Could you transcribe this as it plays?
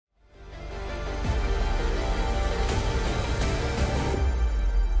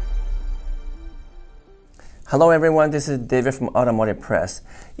Hello everyone, this is David from Automotive Press.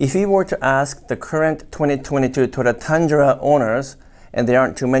 If you were to ask the current 2022 Toyota Tundra owners, and there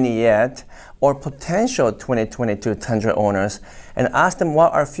aren't too many yet, or potential 2022 Tundra owners, and ask them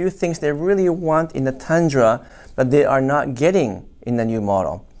what are a few things they really want in the Tundra that they are not getting in the new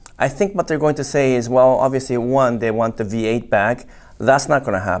model, I think what they're going to say is, well, obviously one, they want the V8 back. That's not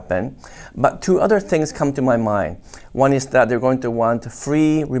going to happen. But two other things come to my mind. One is that they're going to want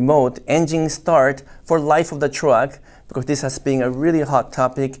free remote engine start for life of the truck, because this has been a really hot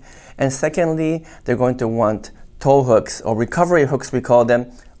topic. And secondly, they're going to want tow hooks, or recovery hooks we call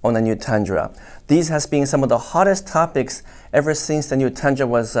them, on the new Tundra. These has been some of the hottest topics ever since the new Tundra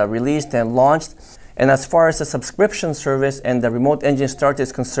was released and launched. And as far as the subscription service and the remote engine start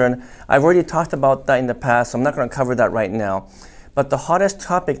is concerned, I've already talked about that in the past, so I'm not going to cover that right now. But the hottest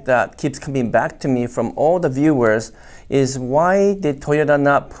topic that keeps coming back to me from all the viewers is, why did Toyota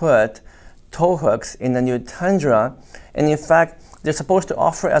not put tow hooks in the new Tundra? And in fact, they're supposed to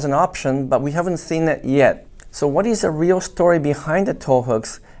offer it as an option, but we haven't seen it yet. So what is the real story behind the tow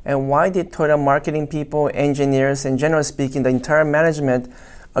hooks, and why did Toyota marketing people, engineers, and generally speaking, the entire management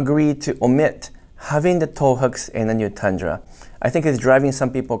agree to omit having the tow hooks in the new Tundra? I think it's driving some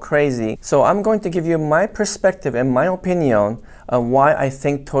people crazy. So I'm going to give you my perspective and my opinion on why I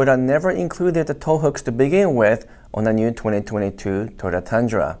think Toyota never included the tow hooks to begin with on the new 2022 Toyota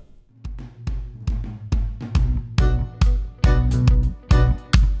Tundra.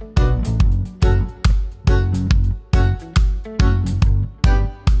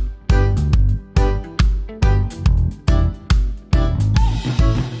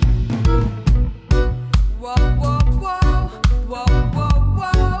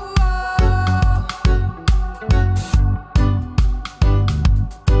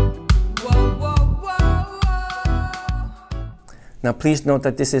 Now please note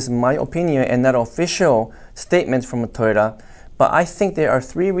that this is my opinion and not official statement from Toyota, but I think there are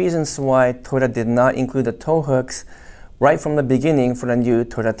three reasons why Toyota did not include the tow hooks right from the beginning for the new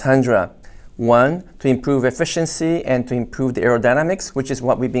Toyota Tundra. One, to improve efficiency and to improve the aerodynamics, which is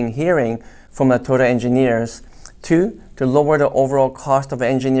what we've been hearing from the Toyota engineers. Two, to lower the overall cost of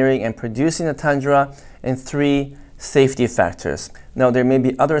engineering and producing the Tundra. And three, safety factors. Now there may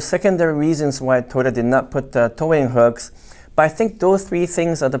be other secondary reasons why Toyota did not put the towing hooks, but I think those three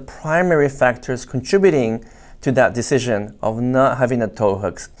things are the primary factors contributing to that decision of not having the tow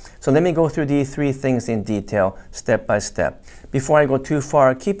hooks. So let me go through these three things in detail, step by step. Before I go too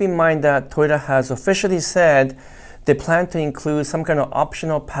far, keep in mind that Toyota has officially said they plan to include some kind of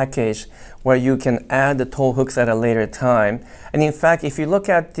optional package where you can add the tow hooks at a later time. And in fact, if you look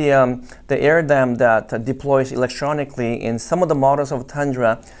at the air dam that deploys electronically in some of the models of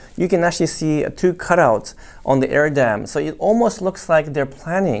Tundra, you can actually see two cutouts on the air dam. So it almost looks like they're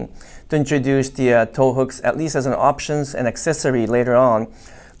planning to introduce the tow hooks, at least as an options and accessory later on.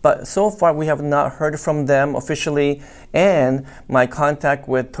 But so far we have not heard from them officially, and my contact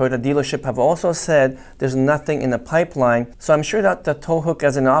with Toyota dealership have also said there's nothing in the pipeline. So I'm sure that the tow hook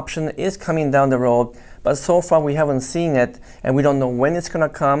as an option is coming down the road, but so far we haven't seen it, and we don't know when it's going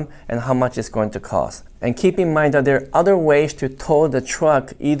to come and how much it's going to cost. And keep in mind that there are other ways to tow the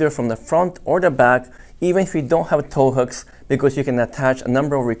truck, either from the front or the back, even if you don't have tow hooks, because you can attach a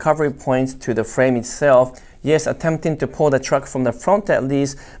number of recovery points to the frame itself. Yes, attempting to pull the truck from the front at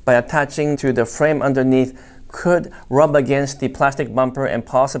least by attaching to the frame underneath could rub against the plastic bumper and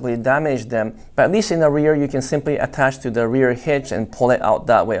possibly damage them. But at least in the rear, you can simply attach to the rear hitch and pull it out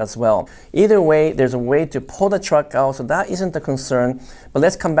that way as well. Either way, there's a way to pull the truck out, so that isn't a concern. But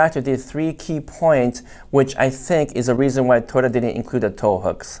let's come back to the three key points, which I think is the reason why Toyota didn't include the tow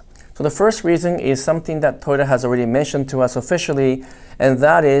hooks. So the first reason is something that Toyota has already mentioned to us officially, and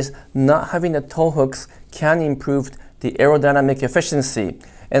that is not having the tow hooks can improve the aerodynamic efficiency.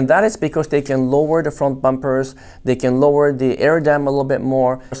 And that is because they can lower the front bumpers, they can lower the air dam a little bit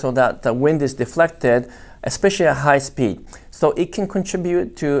more so that the wind is deflected, especially at high speed. So it can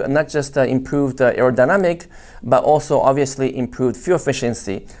contribute to not just improved aerodynamic, but also obviously improved fuel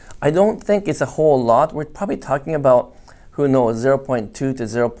efficiency. I don't think it's a whole lot. We're probably talking about, who knows, 0.2 to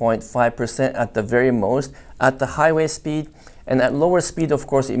 0.5% at the very most at the highway speed. And at lower speed, of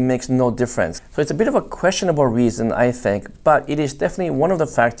course, it makes no difference. So it's a bit of a questionable reason, I think, but it is definitely one of the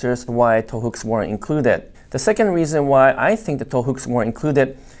factors why tow hooks weren't included. The second reason why I think the tow hooks weren't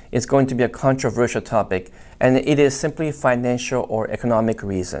included is going to be a controversial topic, and it is simply financial or economic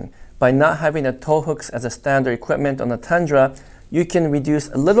reason. By not having the tow hooks as a standard equipment on the Tundra, you can reduce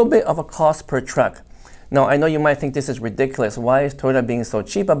a little bit of a cost per truck. Now, I know you might think this is ridiculous. Why is Toyota being so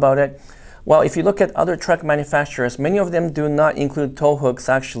cheap about it? Well, if you look at other truck manufacturers, many of them do not include tow hooks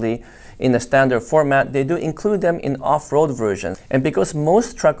actually in the standard format. They do include them in off-road versions. And because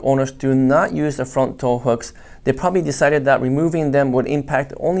most truck owners do not use the front tow hooks, they probably decided that removing them would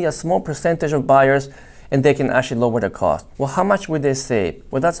impact only a small percentage of buyers and they can actually lower the cost. Well, how much would they save?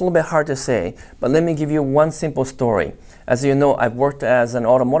 Well, that's a little bit hard to say, but let me give you one simple story. As you know, I've worked as an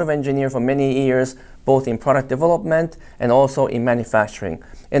automotive engineer for many years, both in product development and also in manufacturing.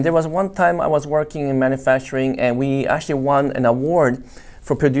 And there was one time I was working in manufacturing and we actually won an award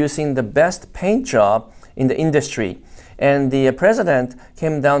for producing the best paint job in the industry. And the president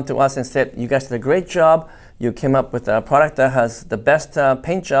came down to us and said, "You guys did a great job. You came up with a product that has the best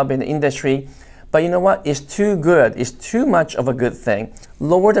paint job in the industry. But you know what? It's too good. It's too much of a good thing.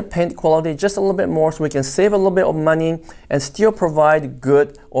 Lower the paint quality just a little bit more so we can save a little bit of money and still provide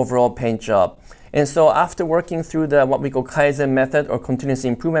good overall paint job." And so after working through the what we call Kaizen method or continuous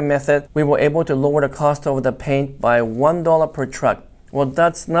improvement method, we were able to lower the cost of the paint by $1 per truck. Well,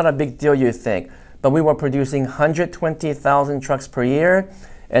 that's not a big deal, you think, but we were producing 120,000 trucks per year,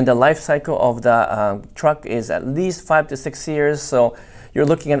 and the life cycle of the truck is at least 5 to 6 years. So you're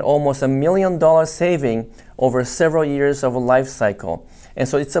looking at almost $1 million saving over several years of a life cycle. And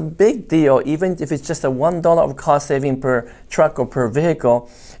so it's a big deal, even if it's just a $1 of cost saving per truck or per vehicle.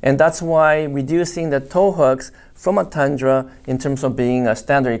 And that's why reducing the tow hooks from a Tundra in terms of being a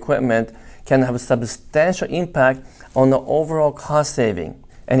standard equipment can have a substantial impact on the overall cost saving.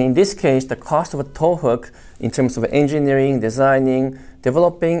 And in this case, the cost of a tow hook in terms of engineering, designing,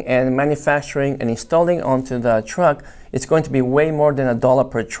 developing, and manufacturing and installing onto the truck is going to be way more than $1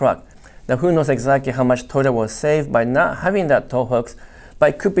 per truck. Now, who knows exactly how much Toyota will save by not having that tow hooks, but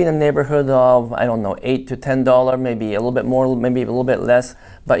it could be in the neighborhood of, I don't know, $8 to $10, maybe a little bit more, maybe a little bit less.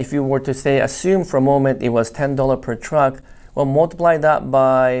 But if you were to say, assume for a moment it was $10 per truck, well, multiply that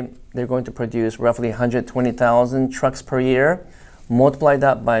by, they're going to produce roughly 120,000 trucks per year. Multiply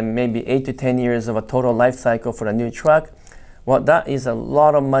that by maybe 8 to 10 years of a total life cycle for a new truck. Well, that is a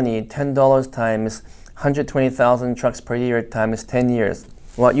lot of money. $10 times 120,000 trucks per year times 10 years.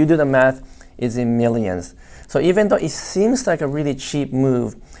 Well, you do the math, is in millions. So even though it seems like a really cheap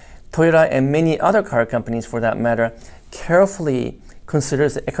move, Toyota and many other car companies for that matter carefully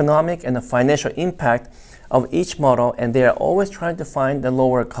considers the economic and the financial impact of each model, and they are always trying to find the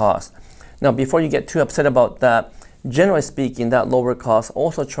lower cost. Now, before you get too upset about that, generally speaking, that lower cost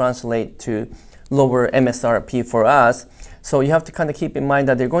also translates to lower MSRP for us. So you have to kind of keep in mind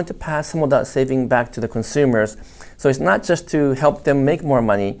that they're going to pass some of that saving back to the consumers. So it's not just to help them make more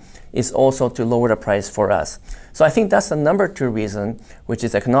money, it's also to lower the price for us. So I think that's the number 2 reason, which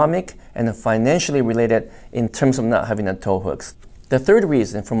is economic and financially related in terms of not having the tow hooks. The third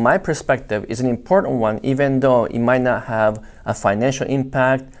reason, from my perspective, is an important one, even though it might not have a financial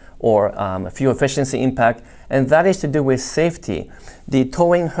impact or a fuel efficiency impact, and that is to do with safety. The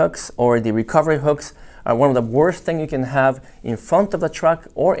towing hooks or the recovery hooks are one of the worst things you can have in front of the truck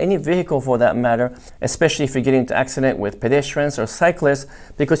or any vehicle for that matter, especially if you get into accident with pedestrians or cyclists,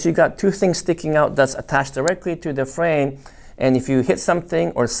 because you got 2 things sticking out that's attached directly to the frame, and if you hit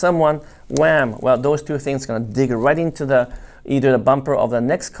something or someone, wham, well, those 2 things are going to dig right into either the bumper of the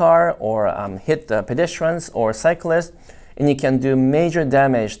next car or hit the pedestrians or cyclists, and you can do major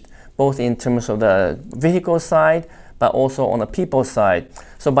damage both in terms of the vehicle side but also on the people side.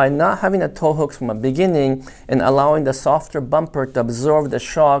 So by not having the tow hooks from the beginning and allowing the softer bumper to absorb the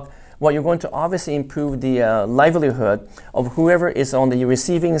shock, well, you're going to obviously improve the livelihood of whoever is on the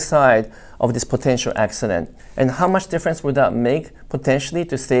receiving side of this potential accident. And how much difference would that make potentially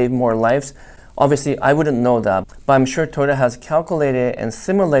to save more lives? Obviously, I wouldn't know that, but I'm sure Toyota has calculated and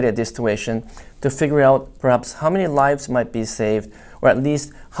simulated this situation to figure out perhaps how many lives might be saved, or at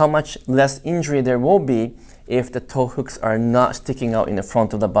least how much less injury there will be if the tow hooks are not sticking out in the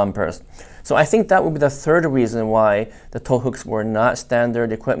front of the bumpers. So I think that would be the third reason why the tow hooks were not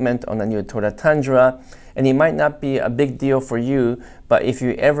standard equipment on the new Toyota Tundra. And it might not be a big deal for you, but if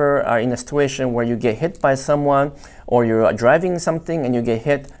you ever are in a situation where you get hit by someone or you're driving something and you get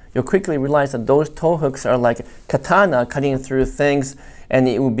hit, you'll quickly realize that those tow hooks are like katana cutting through things, and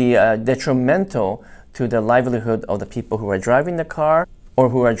it will be detrimental to the livelihood of the people who are driving the car or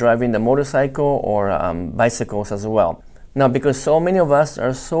who are driving the motorcycle or bicycles as well. Now, because so many of us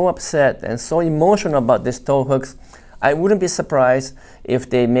are so upset and so emotional about these tow hooks, I wouldn't be surprised if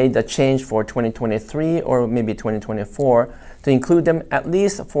they made the change for 2023 or maybe 2024 to include them at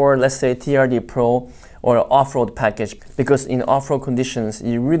least for, let's say, TRD Pro or an off-road package, because in off-road conditions,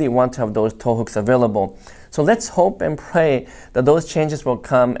 you really want to have those tow hooks available. So let's hope and pray that those changes will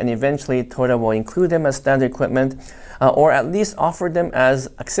come and eventually Toyota will include them as standard equipment, or at least offer them as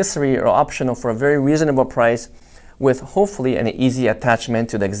accessory or optional for a very reasonable price with hopefully an easy attachment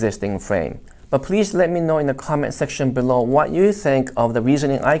to the existing frame. But please let me know in the comment section below what you think of the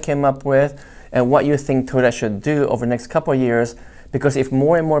reasoning I came up with and what you think Toyota should do over the next couple of years, because if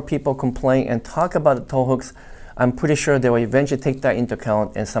more and more people complain and talk about the tow hooks, I'm pretty sure they will eventually take that into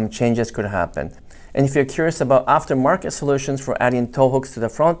account and some changes could happen. And if you're curious about aftermarket solutions for adding tow hooks to the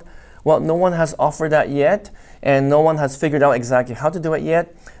front, well, no one has offered that yet, and no one has figured out exactly how to do it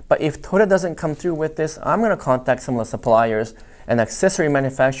yet. But if Toyota doesn't come through with this, I'm going to contact some of the suppliers and accessory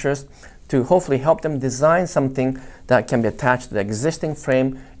manufacturers to hopefully help them design something that can be attached to the existing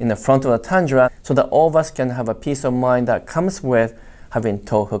frame in the front of the Tundra, so that all of us can have a peace of mind that comes with having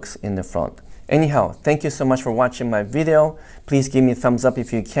tow hooks in the front. Anyhow, thank you so much for watching my video. Please give me a thumbs up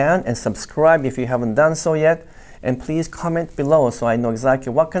if you can, and subscribe if you haven't done so yet. And please comment below so I know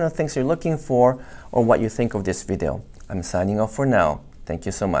exactly what kind of things you're looking for or what you think of this video. I'm signing off for now. Thank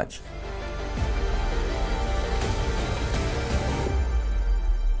you so much.